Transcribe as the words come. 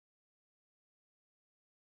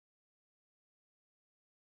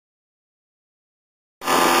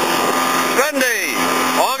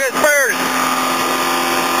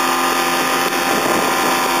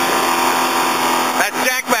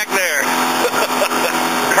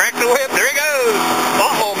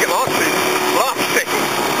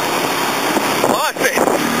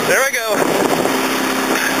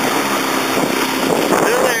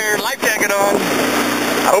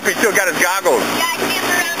I hope he still got his goggles. Yeah, I can't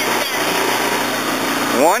around his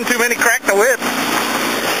neck. One too many crack the whip.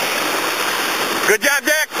 Good job,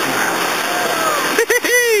 Jack.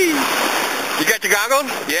 You got your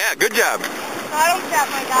goggles? Yeah, good job. I don't have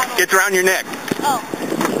my goggles. It's around your neck. Oh.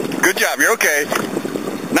 Good job, you're okay.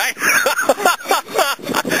 Nice.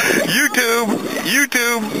 YouTube.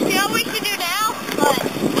 You know what we should do now? What?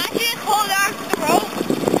 I should just hold on to the rope.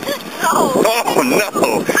 No. Oh, no.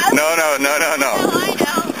 No. No, I know.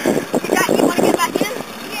 You want to get back in?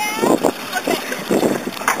 Yeah. Okay.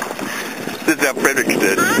 This is how Fredericks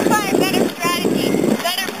did. I'm trying a better strategy.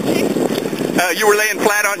 Better position. You were laying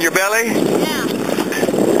flat on your belly? Yeah.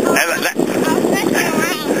 I was messing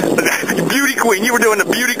around. Beauty queen. You were doing the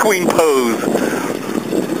beauty queen pose.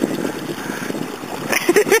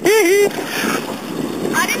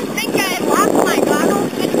 I didn't think I had lost my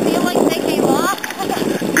goggles. Didn't feel like they came off.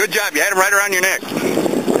 Good job. You had them right around your neck.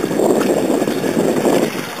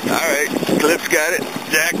 All right. Cliff's got it.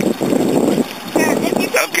 Jack.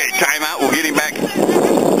 Okay, time out. We'll get him back.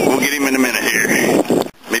 We'll get him in a minute here.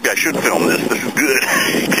 Maybe I should film this. This is good.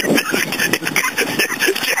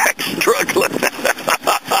 Jack's struggling.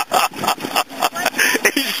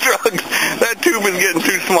 He's struggling. That tube is getting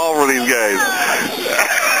too small for these guys.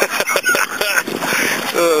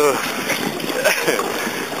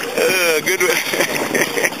 Good.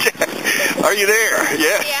 Are you there?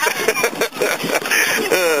 Yeah.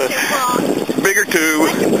 Bigger tube.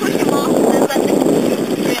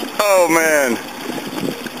 Oh man.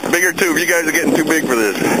 Bigger tube. You guys are getting too big for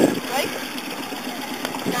this.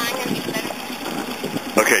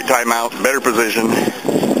 Okay, time out. Better position.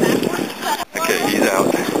 Okay, he's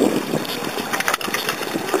out.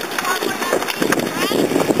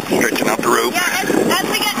 Stretching out the rope. Yeah, as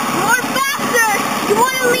we get more faster, you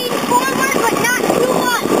want to lean forward, but not too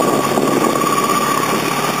much.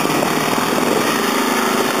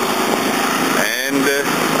 And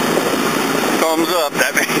thumbs up.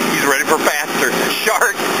 That means he's ready for faster.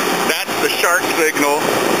 Shark. That's the shark signal.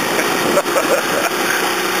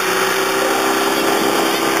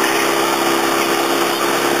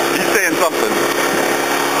 He's saying something.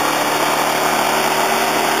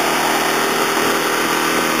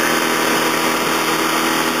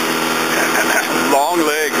 Long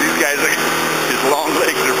legs. These guys are, his long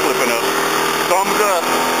legs are flipping up. Thumbs up.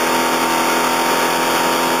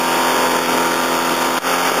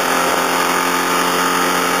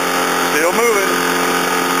 Still moving.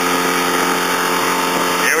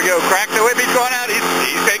 Here we go. Crack the whip. He's going out.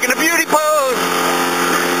 He's taking a beauty pose.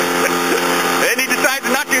 Then he decides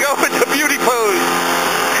not to go with the beauty pose.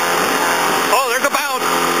 Oh, there's a bounce.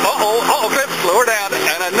 Uh-oh, Cliff, slow her down.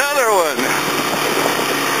 And another one.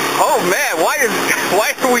 Oh man, why are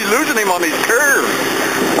we losing him on these curves?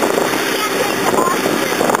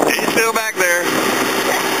 He's still back there.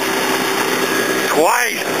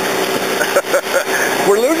 Twice.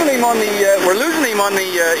 We're losing him on the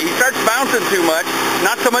he starts bouncing too much.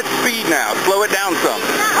 Not so much speed now. Slow it down some.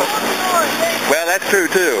 Well, that's true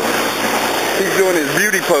too. He's doing his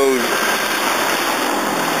beauty pose.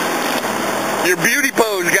 Your beauty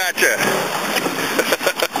pose gotcha.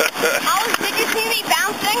 Did you see me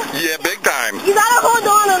bouncing? Yeah, big time. You gotta hold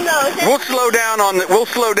on those. We'll slow down on the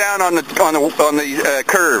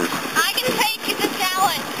curves. I can take the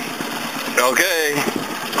challenge. Okay.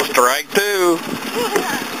 Strike two.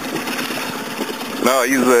 No,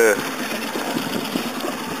 he's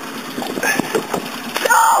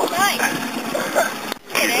No! Nice.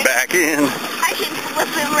 He's back in. I can flip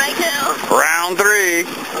him right now. Round three.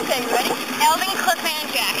 Okay, ready? Elvin, Cliff, and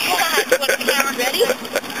Jack. Flip the camera. Ready?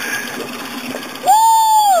 Woo!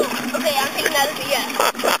 Okay, I'm taking that as a yes.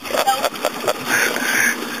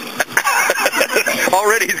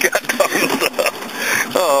 Already he's got thumbs up.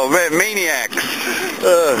 Oh man, maniacs.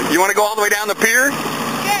 You want to go all the way down the pier? Sure,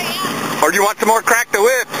 yeah. Or do you want some more crack the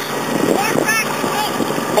whips? More crack the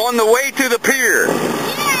whip. On the way to the pier.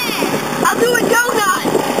 Yeah! I'll do a donut.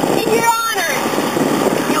 In your honor.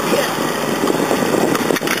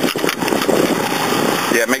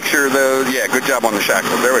 Yeah, make sure those. Yeah, good job on the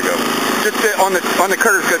shackles. There we go. Just on the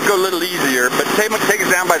curves, go a little easier, but take us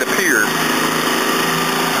down by the pier.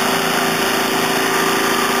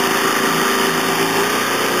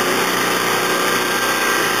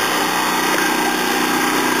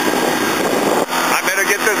 I better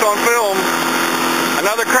get this on film.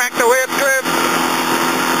 Another crack the whip clip.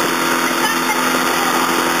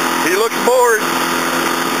 He looks bored.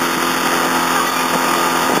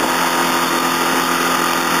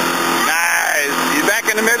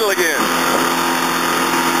 In the middle again.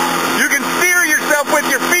 You can steer yourself with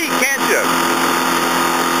your feet, can't you?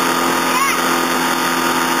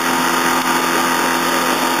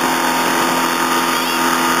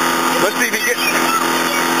 Let's see if he gets...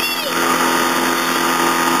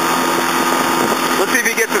 Let's see if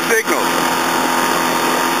he gets a signal.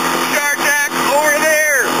 Shark, Jack, over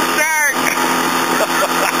there! Shark!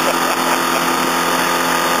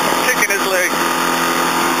 Kicking his leg.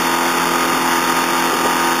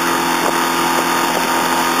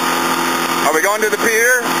 Are we going to the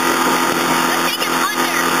pier? Let's take him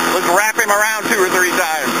under. Let's wrap him around 2 or 3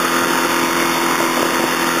 times.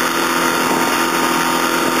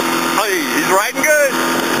 Hey, he's riding good.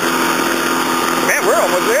 Man, we're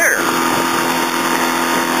almost there.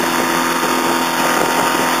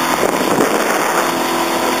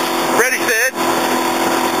 Ready, Sid?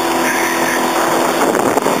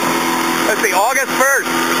 Let's see, August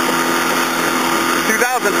 1st,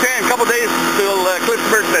 2010, couple days till Cliff's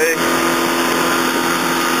birthday.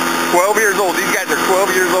 12 years old. These guys are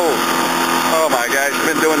 12 years old. Oh my gosh,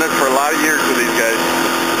 been doing this for a lot of years with these guys.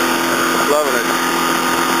 Loving it.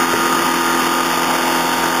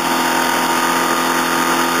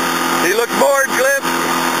 He looks bored, Cliff.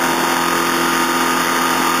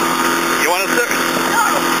 You want to sit?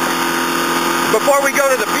 Before we go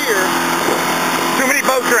to the pier, too many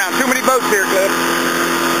boats around. Too many boats here, Cliff.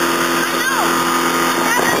 I know.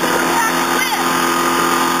 That's how you come back to Cliff.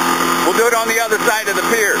 We'll do it on the other side of the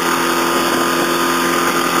pier.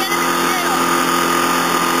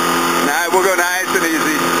 Nah, we'll go nice and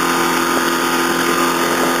easy.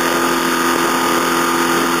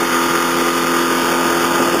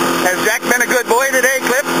 Has Jack been a good boy today,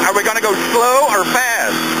 Cliff? Are we going to go slow or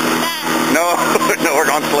fast? Fast. No, no, we're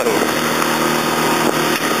going slow.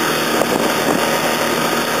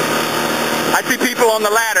 I see people on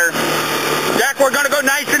the ladder. Jack, we're going to go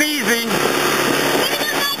nice and easy.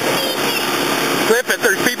 Cliff, if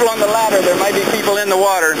there's people on the ladder, there might be people in the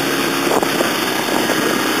water.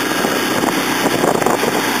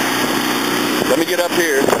 Let me get up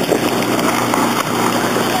here.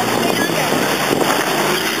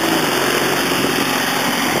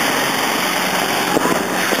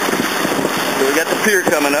 So we got the pier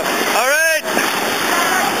coming up. All right.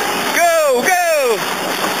 Go, go.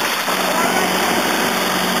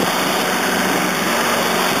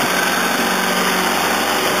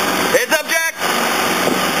 Heads up, Jack.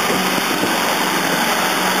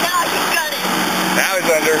 Now you got it. Now he's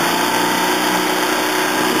under.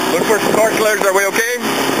 Look for snorkelers. Are we okay?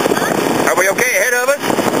 Are we okay ahead of us?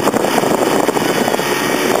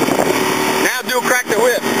 Now do crack the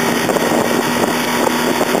whip.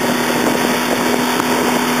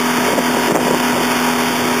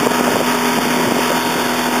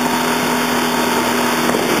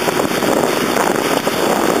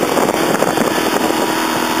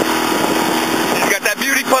 He's got that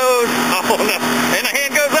beauty pose. Oh no. And the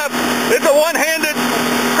hand goes up. It's a one-handed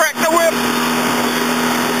crack the whip.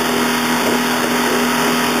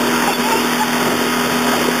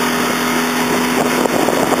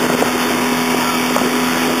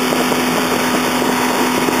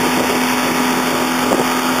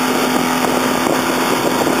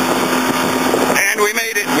 We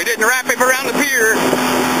made it. We didn't wrap him around the pier.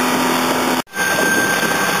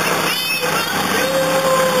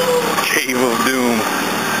 Cave of Doom.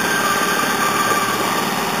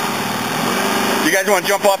 You guys want to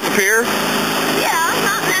jump off the pier? Yeah,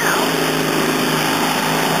 not now.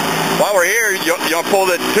 While we're here, you want to pull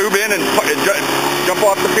the tube in and jump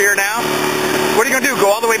off the pier now? What are you going to do?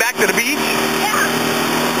 Go all the way back to the beach?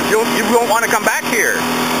 Yeah. You won't want to come back here.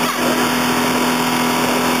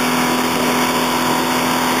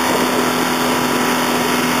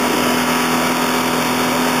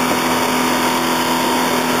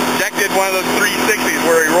 Did one of those 360s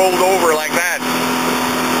where he rolled over like that.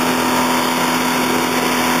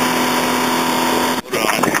 Hold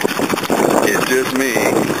on. It's just me.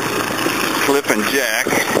 Cliff and Jack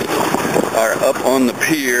are up on the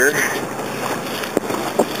pier.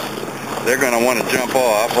 They're going to want to jump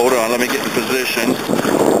off. Hold on, let me get in position.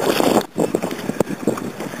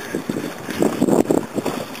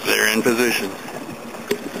 They're in position.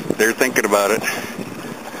 They're thinking about it.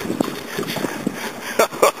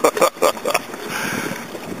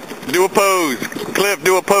 Do a pose. Cliff,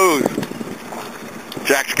 do a pose.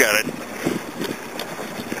 Jack's got it.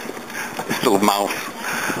 It's a little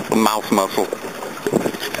mouse muscle.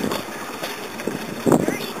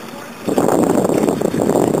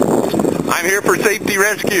 I'm here for safety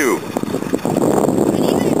rescue.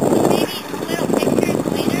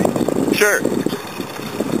 Sure.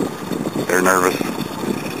 They're nervous.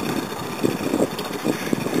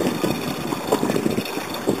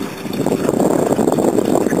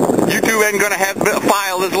 YouTube ain't gonna have a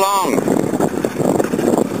file this long.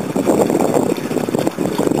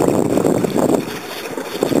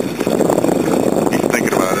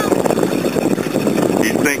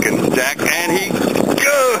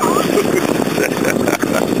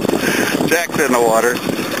 water.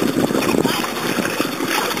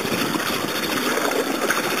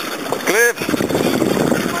 Cliff.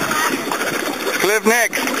 Cliff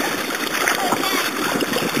next.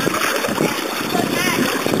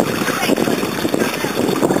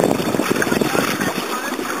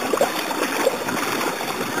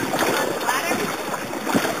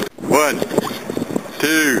 One,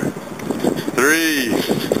 two, three.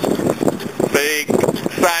 Fake.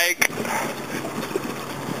 Psych.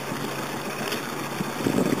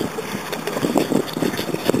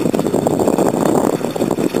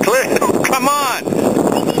 Cliff, come on.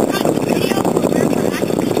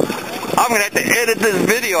 I'm going to have to edit this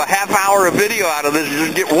video, a half hour of video out of this,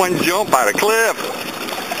 just get one jump out of Cliff.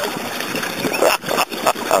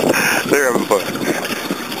 They're having fun.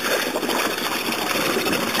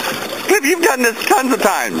 Cliff, you've done this tons of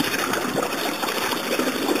times.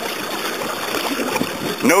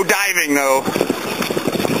 No diving, though.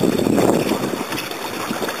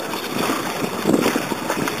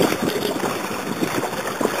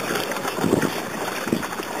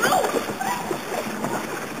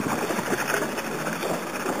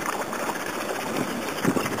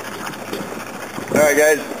 All right,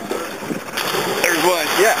 guys. There's one.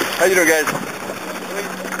 Yeah. How you doing, guys?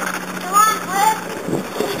 Come on, Cliff.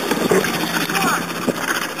 Come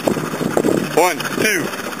on. 1, 2,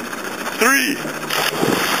 3.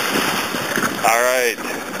 All right.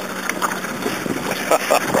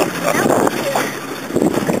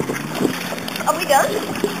 Are we done?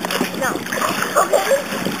 No. Okay.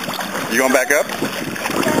 You going back up?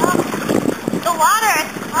 The water is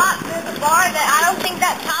hot. There's a bar that I don't think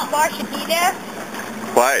that top bar should be there.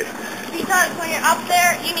 Why? Because when you're up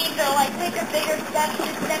there, you need to like take a bigger step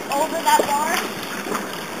to step over that bar.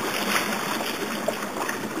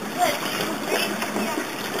 Good. You agree? Yeah.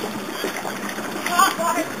 The top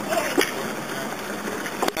bar is scary.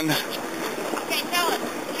 Okay, tell us.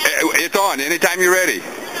 It's on. Anytime you're ready.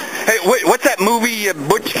 Hey, wait, what's that movie,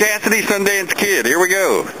 Butch Cassidy, Sundance Kid? Here we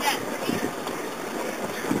go. Yeah.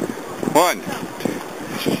 1.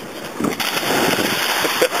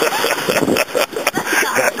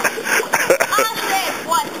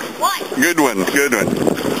 Good one, good one. 2.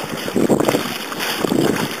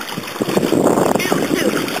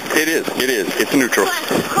 It is. It's neutral.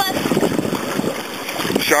 Cliff.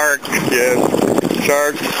 Shark, yes.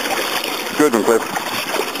 Shark. Good one, Cliff.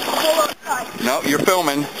 No, you're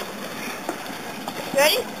filming.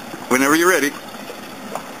 Ready? Whenever you're ready.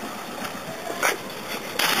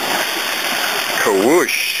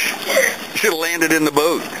 Kawoosh. Should have landed in the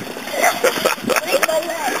boat.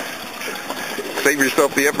 Save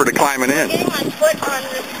yourself the effort of climbing in. I'm getting my foot on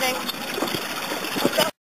this thing.